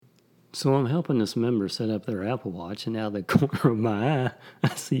So I'm helping this member set up their Apple Watch, and out of the corner of my eye,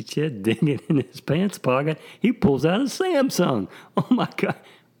 I see Chet digging in his pants pocket. He pulls out a Samsung. Oh, my God.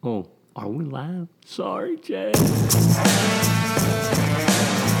 Oh, are we live? Sorry, Chet.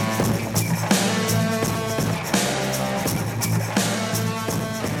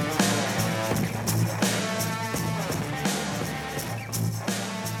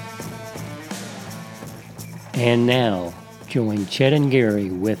 And now, join Chet and Gary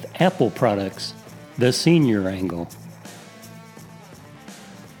with Apple Products, the Senior Angle.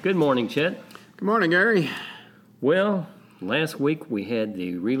 Good morning, Chet. Good morning, Gary. Well, last week we had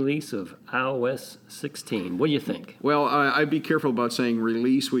the release of iOS 16. What do you think? Well, I'd be careful about saying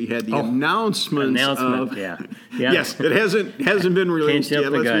release. We had the announcement. Yeah. Yes, it hasn't been released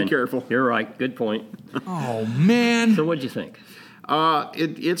yet. Let's be careful. You're right. Good point. Oh, man. So what do you think?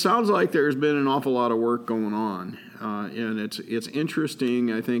 It sounds like there's been an awful lot of work going on, and it's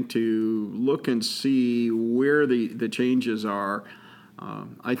interesting, I think, to look and see where the changes are.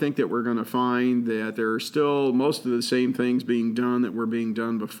 I think that we're going to find that there are still most of the same things being done that were being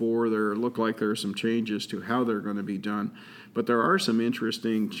done before. There look like there are some changes to how they're going to be done, but there are some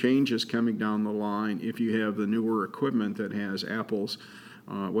interesting changes coming down the line if you have the newer equipment that has Apple's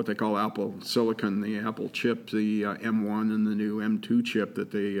what they call Apple Silicon, the Apple chip, the M1 and the new M2 chip that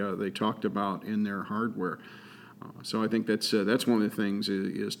they talked about in their hardware. So I think that's one of the things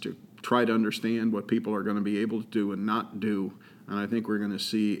is to try to understand what people are going to be able to do and not do. And I think we're going to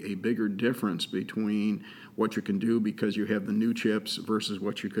see a bigger difference between what you can do because you have the new chips versus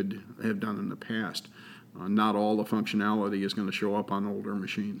what you could have done in the past. Not all the functionality is going to show up on older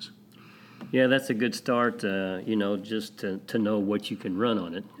machines. Yeah, that's a good start, just to know what you can run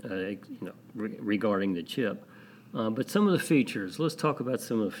on it, regarding the chip. But some of the features, let's talk about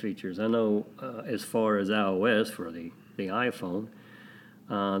some of the features. I know as far as iOS for the iPhone,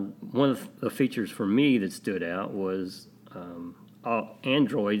 one of the features for me that stood out was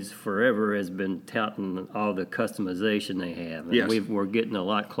Androids forever has been touting all the customization they have. And yes. We're getting a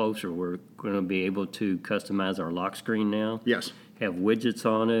lot closer. We're going to be able to customize our lock screen now. Yes. Have widgets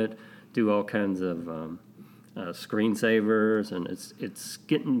on it. Do all kinds of screensavers, and it's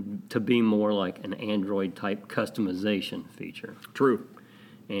getting to be more like an Android type customization feature. True.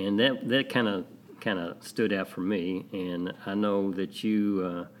 And that kind of stood out for me. And I know that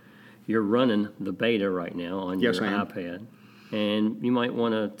you're running the beta right now on your iPad, and you might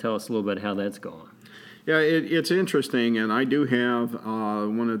want to tell us a little bit how that's going. Yeah, it's interesting, and I do have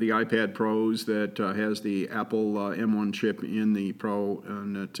one of the iPad Pros that has the Apple M1 chip in the Pro,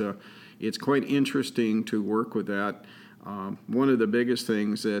 and it's quite interesting to work with that. One of the biggest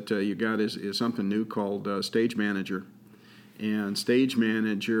things that you got is something new called Stage Manager, and Stage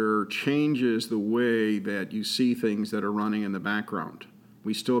Manager changes the way that you see things that are running in the background.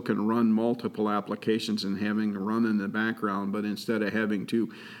 We still can run multiple applications and having to run in the background, but instead of having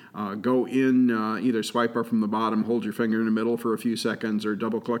to go in, either swipe up from the bottom, hold your finger in the middle for a few seconds, or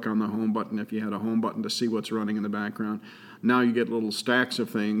double-click on the home button if you had a home button to see what's running in the background. Now you get little stacks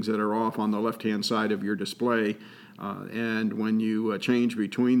of things that are off on the left-hand side of your display, and when you change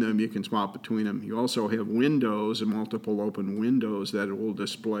between them, you can swap between them. You also have windows and multiple open windows that it will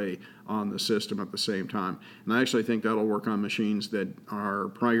display on the system at the same time. And I actually think that'll work on machines that are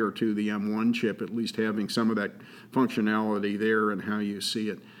prior to the M1 chip, at least having some of that functionality there and how you see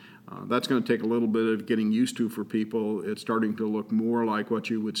it. That's going to take a little bit of getting used to for people. It's starting to look more like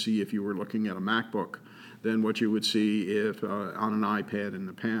what you would see if you were looking at a MacBook than what you would see if on an iPad in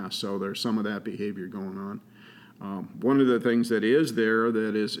the past. So there's some of that behavior going on. One of the things that is there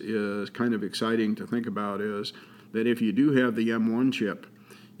that is kind of exciting to think about is that if you do have the M1 chip,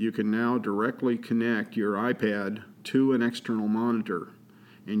 you can now directly connect your iPad to an external monitor.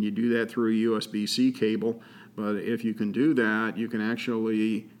 And you do that through a USB-C cable. But if you can do that, you can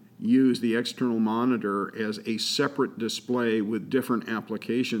actually use the external monitor as a separate display with different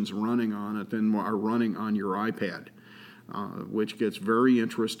applications running on it than are running on your iPad. Which gets very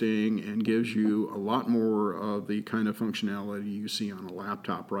interesting and gives you a lot more of the kind of functionality you see on a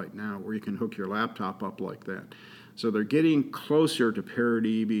laptop right now, where you can hook your laptop up like that. So they're getting closer to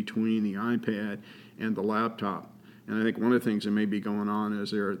parity between the iPad and the laptop. And I think one of the things that may be going on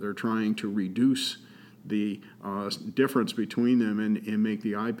is they're trying to reduce the difference between them and make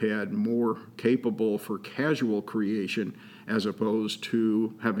the iPad more capable for casual creation as opposed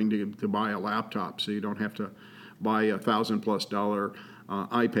to having to buy a laptop, so you don't have to buy a $1,000+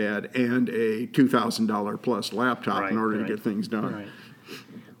 iPad and a $2,000+ laptop in order to get things done. Right.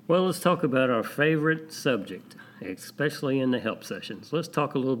 Well, let's talk about our favorite subject, especially in the help sessions. Let's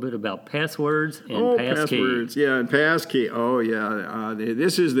talk a little bit about passwords and passkey. Passwords, yeah, and passkey. Oh, yeah.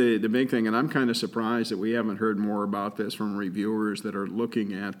 This is the big thing, and I'm kind of surprised that we haven't heard more about this from reviewers that are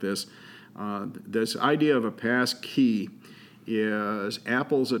looking at this. This idea of a passkey is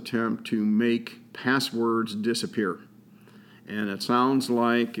Apple's attempt to make passwords disappear. And it sounds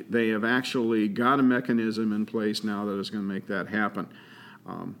like they have actually got a mechanism in place now that is going to make that happen.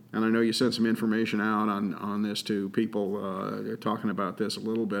 And I know you sent some information out on this to people. They're talking about this a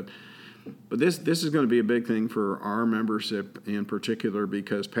little bit. But this is going to be a big thing for our membership in particular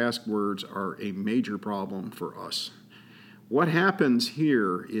because passwords are a major problem for us. What happens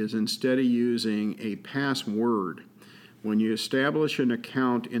here is instead of using a password, when you establish an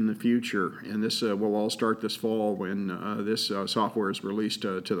account in the future, and this will all start this fall when this software is released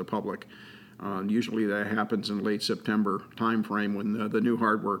to the public. Usually that happens in late September timeframe when the new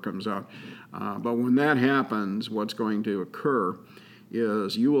hardware comes out. But when that happens, what's going to occur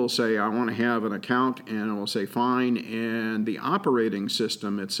is you will say, I want to have an account, and it will say fine, and the operating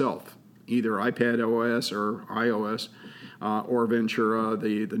system itself, either iPad OS or iOS or Ventura,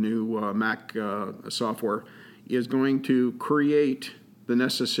 the new Mac software, is going to create the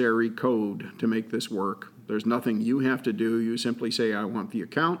necessary code to make this work. There's nothing you have to do. You simply say, I want the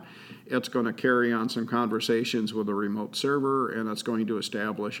account. It's going to carry on some conversations with a remote server, and it's going to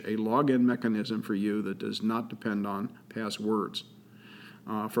establish a login mechanism for you that does not depend on passwords.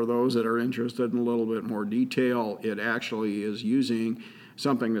 For those that are interested in a little bit more detail, it actually is using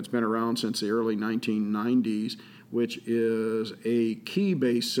something that's been around since the early 1990s, which is a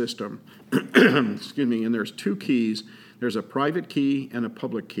key-based system. Excuse me, and there's two keys. There's a private key and a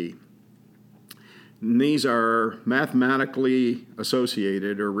public key. And these are mathematically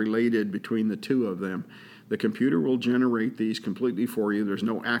associated or related between the two of them. The computer will generate these completely for you. There's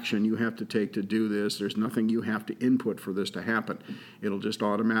no action you have to take to do this. There's nothing you have to input for this to happen. It'll just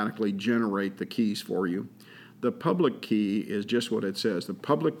automatically generate the keys for you. The public key is just what it says. The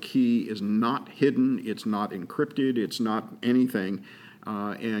public key is not hidden. It's not encrypted. It's not anything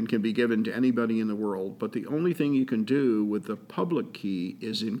and can be given to anybody in the world. But the only thing you can do with the public key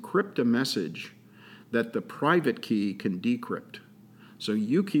is encrypt a message that the private key can decrypt. So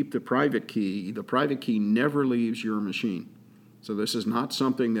you keep the private key. The private key never leaves your machine. So this is not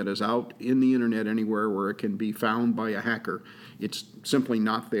something that is out in the internet anywhere where it can be found by a hacker. It's simply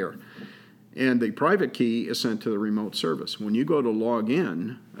not there. And the private key is sent to the remote service. When you go to log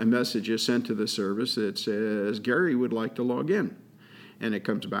in, a message is sent to the service that says, Gary would like to log in. And it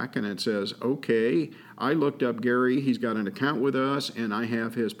comes back and it says, okay, I looked up Gary, he's got an account with us, and I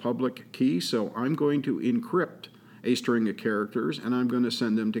have his public key, so I'm going to encrypt a string of characters, and I'm going to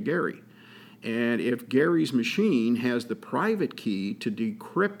send them to Gary. And if Gary's machine has the private key to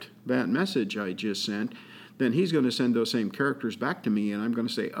decrypt that message I just sent, then he's going to send those same characters back to me, and I'm going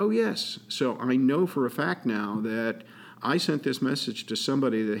to say, oh, yes. So I know for a fact now that I sent this message to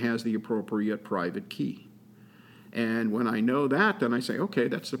somebody that has the appropriate private key. And when I know that, then I say, okay,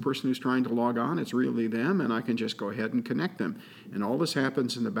 that's the person who's trying to log on. It's really them, and I can just go ahead and connect them. And all this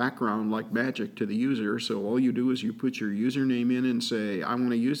happens in the background like magic to the user. So all you do is you put your username in and say, I want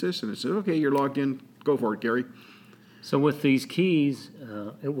to use this. And it says, okay, you're logged in. Go for it, Gary. So with these keys,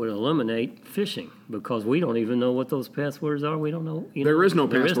 it would eliminate phishing because we don't even know what those passwords are. We don't know. There is no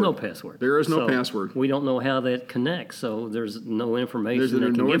password. There is no password. There is no password. We don't know how that connects, so there's no information.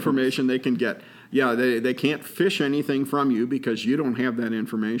 There's no information they can get. Yeah, they can't phish anything from you because you don't have that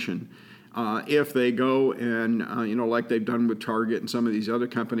information. If they go and, like they've done with Target and some of these other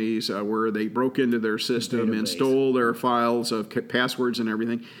companies where they broke into their system and stole their files of passwords and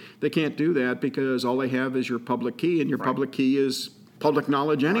everything, they can't do that because all they have is your public key, and your public key is public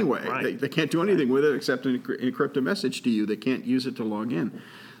knowledge anyway. Right. They can't do anything with it except encrypt a message to you. They can't use it to log in.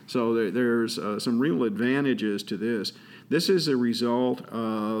 So there's some real advantages to this. This is a result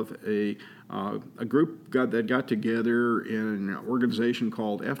of a group that got together in an organization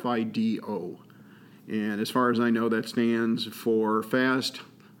called FIDO. And as far as I know, that stands for Fast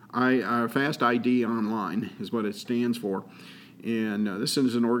ID Online is what it stands for. And this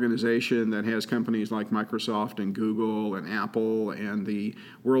is an organization that has companies like Microsoft and Google and Apple and the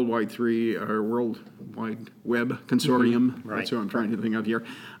World Wide Web Consortium. Mm-hmm. Right. That's what I'm trying to think of here,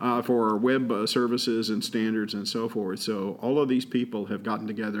 for web services and standards and so forth. So all of these people have gotten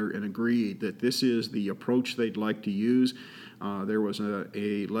together and agreed that this is the approach they'd like to use. There was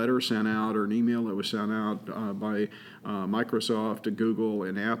a letter sent out or an email that was sent out by Microsoft to Google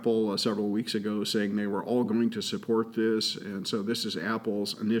and Apple several weeks ago saying they were all going to support this, and so this is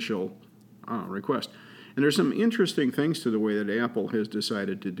Apple's initial request. And there's some interesting things to the way that Apple has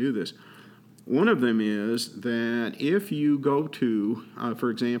decided to do this. One of them is that if you go to, for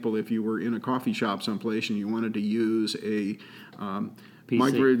example, if you were in a coffee shop someplace and you wanted to use a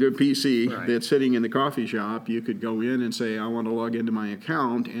PC Right. that's sitting in the coffee shop, you could go in and say, I want to log into my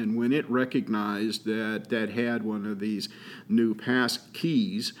account, and when it recognized that had one of these new pass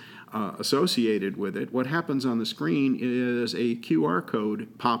keys associated with it, what happens on the screen is a QR code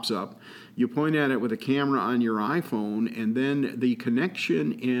pops up. You point at it with a camera on your iPhone, and then the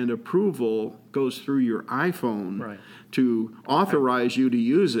connection and approval goes through your iPhone Right. to authorize you to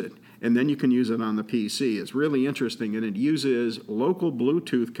use it. And then you can use it on the PC. It's really interesting, and it uses local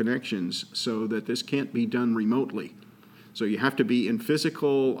Bluetooth connections so that this can't be done remotely. So you have to be in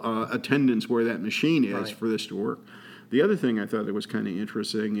physical attendance where that machine is Right. for this to work. The other thing I thought that was kind of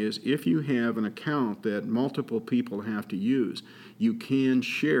interesting is if you have an account that multiple people have to use, you can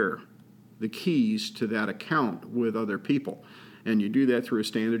share the keys to that account with other people. And you do that through a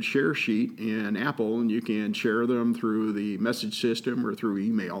standard share sheet in Apple, and you can share them through the message system or through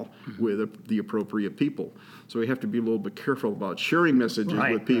email with the appropriate people. So we have to be a little bit careful about sharing messages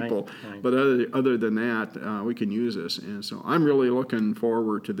Right, with people. right. But other than that, we can use this. And so I'm really looking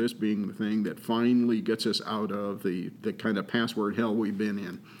forward to this being the thing that finally gets us out of the kind of password hell we've been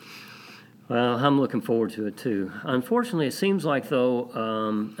in. Well, I'm looking forward to it too. Unfortunately, it seems like though,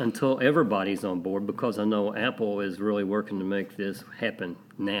 until everybody's on board, because I know Apple is really working to make this happen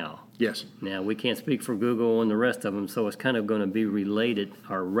now. Yes. Now, we can't speak for Google and the rest of them, so it's kind of going to be related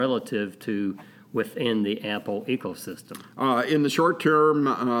or relative to within the Apple ecosystem. In the short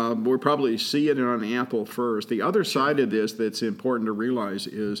term, we'll probably see it on Apple first. The other side of this that's important to realize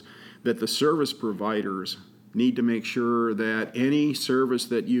is that the service providers need to make sure that any service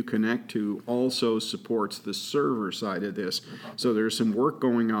that you connect to also supports the server side of this. So there's some work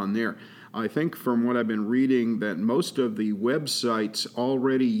going on there. I think from what I've been reading that most of the websites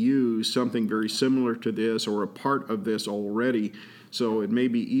already use something very similar to this or a part of this already. So it may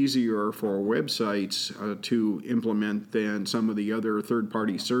be easier for websites to implement than some of the other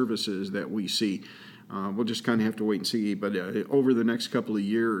third-party services that we see. We'll just kind of have to wait and see. But over the next couple of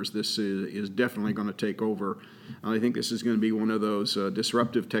years, this is definitely going to take over. I think this is going to be one of those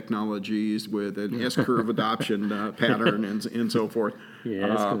disruptive technologies with an S-curve adoption pattern and so forth.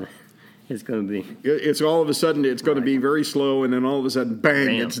 Yeah, it's going to be. It's all of a sudden, it's going to be very slow, and then all of a sudden, bang,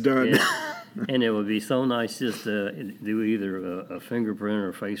 Bam. it's done. Yeah. And it would be so nice just to do either a fingerprint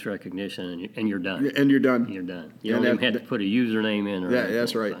or face recognition, and you're done. And you're done. You're done. You And don't even that- have to put a username in. Or Yeah, anything,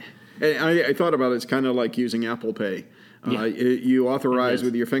 that's right. so. And I thought about it, it's kind of like using Apple Pay. You authorize It is.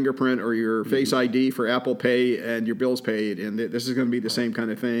 with your fingerprint or your Face ID for Apple Pay, and your bill's paid. And this is going to be the same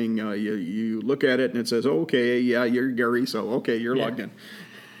kind of thing. You look at it, and it says, okay, yeah, you're Gary, so okay, you're logged in.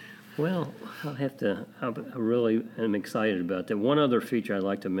 Well, I really am excited about that. One other feature I'd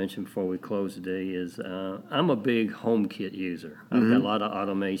like to mention before we close today is I'm a big HomeKit user. I've got a lot of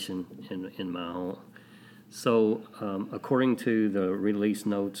automation in my home. So according to the release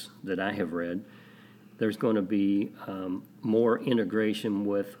notes that I have read, there's going to be more integration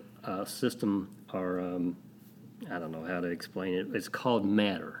with a system, or I don't know how to explain it. It's called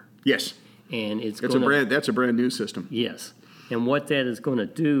Matter. Yes. And That's a brand new system. Yes. And what that is going to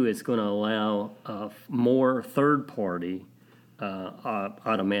do is going to allow more third-party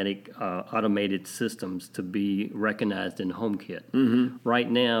automated systems to be recognized in HomeKit. Mm-hmm. Right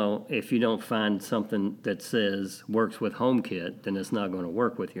now, if you don't find something that says works with HomeKit, then it's not going to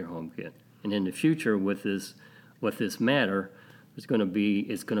work with your HomeKit. And in the future, with this Matter, it's going to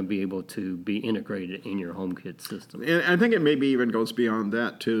be able to be integrated in your HomeKit system. And I think it maybe even goes beyond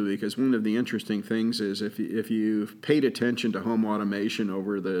that, too, because one of the interesting things is if you've paid attention to home automation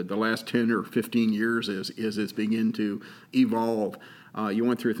over the last 10 or 15 years as it's begun to evolve, you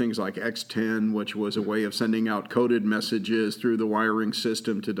went through things like X10, which was a way of sending out coded messages through the wiring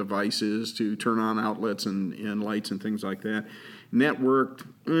system to devices to turn on outlets and lights and things like that. And that worked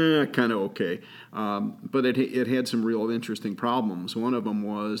kind of okay. But it had some real interesting problems. One of them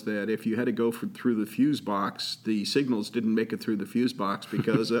was that if you had to go through the fuse box, the signals didn't make it through the fuse box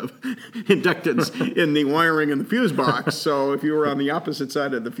because of inductance in the wiring in the fuse box. So if you were on the opposite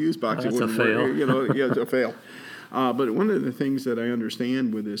side of the fuse box, it wouldn't work. It's a fail. But one of the things that I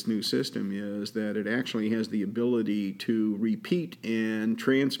understand with this new system is that it actually has the ability to repeat and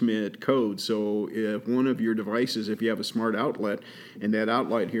transmit code. So if one of your devices, if you have a smart outlet, and that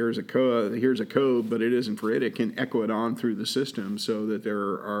outlet here's a code, but it isn't for it, it can echo it on through the system so that there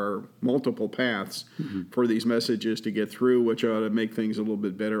are multiple paths for these messages to get through, which ought to make things a little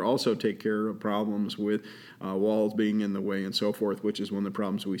bit better. Also take care of problems with walls being in the way and so forth, which is one of the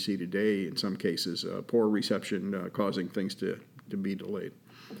problems we see today in some cases, poor reception causing things to be delayed.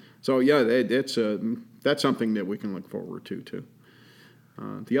 So yeah, that's something that we can look forward to too.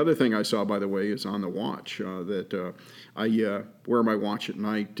 The other thing I saw, by the way, is on the watch that I wear my watch at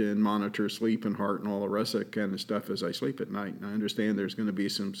night and monitor sleep and heart and all the rest of that kind of stuff as I sleep at night. And I understand there's going to be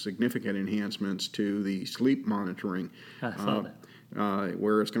some significant enhancements to the sleep monitoring. I saw that.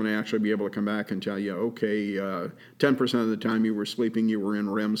 Where it's going to actually be able to come back and tell you, okay, 10% of the time you were sleeping, you were in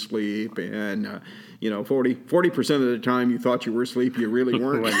REM sleep, and 40% of the time you thought you were asleep, you really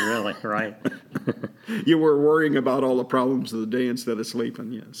weren't. Wasn't really, right. You were worrying about all the problems of the day instead of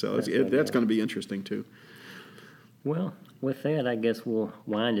sleeping. Yeah, so that's going to be interesting too. Well, with that, I guess we'll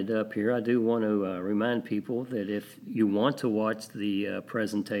wind it up here. I do want to remind people that if you want to watch the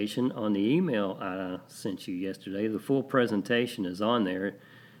presentation on the email I sent you yesterday, the full presentation is on there.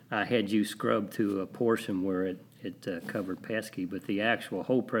 I had you scrub to a portion where it covered Pesky, but the actual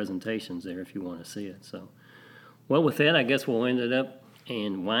whole presentation's there if you want to see it. So, well, with that, I guess we'll end it up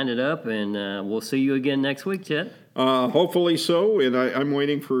and wind it up, and we'll see you again next week, Chet. Hopefully so, and I'm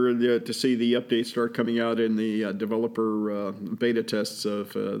waiting to see the updates start coming out in the developer beta tests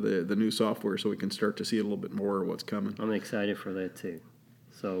of the new software, so we can start to see a little bit more of what's coming. I'm excited for that too.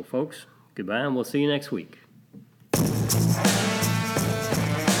 So, folks, goodbye, and we'll see you next week.